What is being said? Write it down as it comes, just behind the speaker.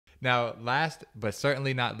Now, last but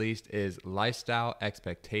certainly not least is lifestyle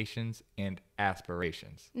expectations and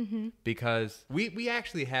aspirations. Because we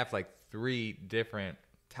actually have like 3 different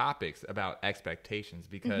topics about expectations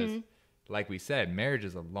because, like we said, marriage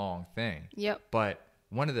is a long thing. Yep. But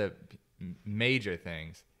one of the major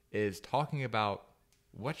things is talking about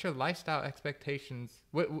what's your lifestyle expectations.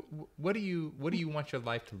 What do you want your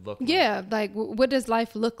life to look like? Yeah, like what does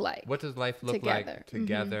life look like? What does life look like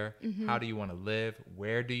together? How do you want to live?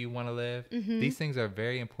 Where do you want to live? These things are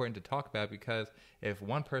very important to talk about because if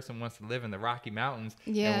one person wants to live in the Rocky Mountains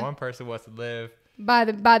and one person wants to live by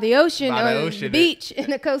the ocean or the beach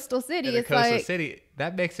in a coastal city,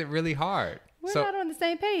 that makes it really hard. We're not on the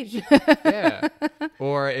same page. Yeah.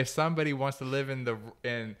 Or if somebody wants to live in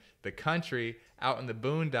the country out in the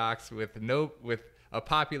boondocks with a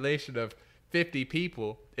population of 50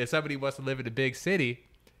 people, if somebody wants to live in a big city,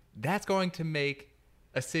 that's going to make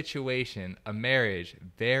a situation, a marriage,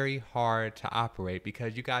 very hard to operate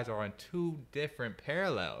because you guys are on 2 different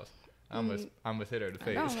parallels. I almost hit her in the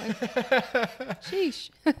face. Sheesh.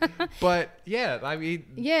 But yeah, I mean,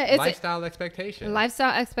 it's lifestyle expectations.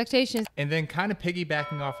 Lifestyle expectations. And then kind of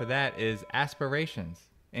piggybacking off of that is aspirations.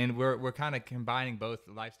 And we're kind of combining both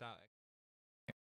lifestyle